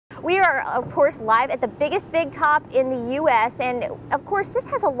We are, of course, live at the biggest big top in the U.S. and, of course, this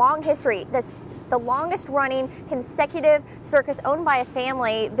has a long history. The longest running consecutive circus owned by a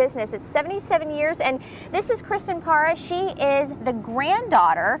family business. It's 77 years, and this is Kristen Cara. She is the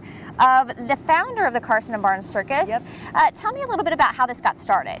granddaughter of the founder of the Carson and Barnes Circus. Yep. Tell me a little bit about how this got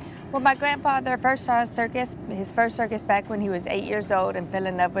started. Well, my grandfather first saw a circus, his first circus back when he was 8 years old, and fell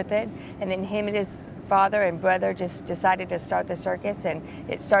in love with it. And then him and his father and brother just decided to start the circus, and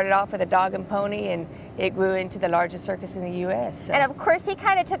it started off with a dog and pony, and it grew into the largest circus in the U.S. So. And of course, he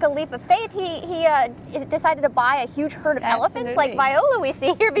kind of took a leap of faith. He decided to buy a huge herd of elephants like Viola we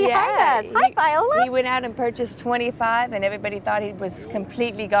see here behind us. Hi, Viola. He went out and purchased 25, and everybody thought he was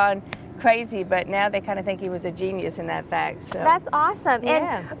completely gone crazy, but now they kind of think he was a genius in that fact. So that's awesome.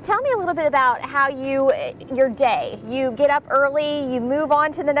 Yeah. And tell me a little bit about how your day. You get up early, you move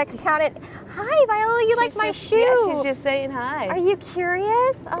on to the next town. Hi, Viola, you like my shoe? Yeah, she's just saying hi. Are you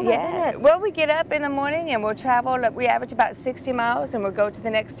curious? Oh my goodness. Well, we get up in the morning and we'll travel. We average about 60 miles, and we'll go to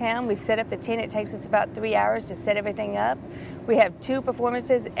the next town. We set up the tent. It takes us about 3 hours to set everything up. We have 2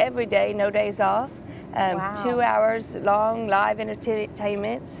 performances every day, no days off. Wow. 2 hours long live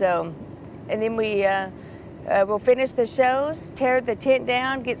entertainment. So. And then we'll finish the shows, tear the tent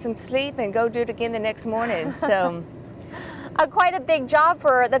down, get some sleep, and go do it again the next morning. So, quite a big job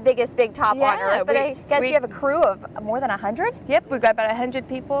for the biggest big top on earth. But I guess you have a crew of more than 100? Yep, we've got about 100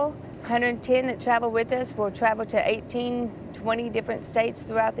 people, 110 that travel with us. We'll travel to 20 different states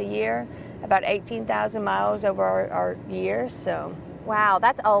throughout the year, about 18,000 miles over our year. So. Wow,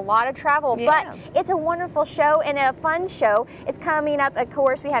 that's a lot of travel, but it's a wonderful show and a fun show. It's coming up, of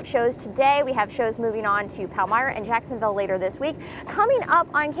course, we have shows today. We have shows moving on to Palmyra and Jacksonville later this week. Coming up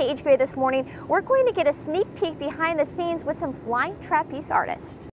on KHQA this morning, we're going to get a sneak peek behind the scenes with some flying trapeze artists.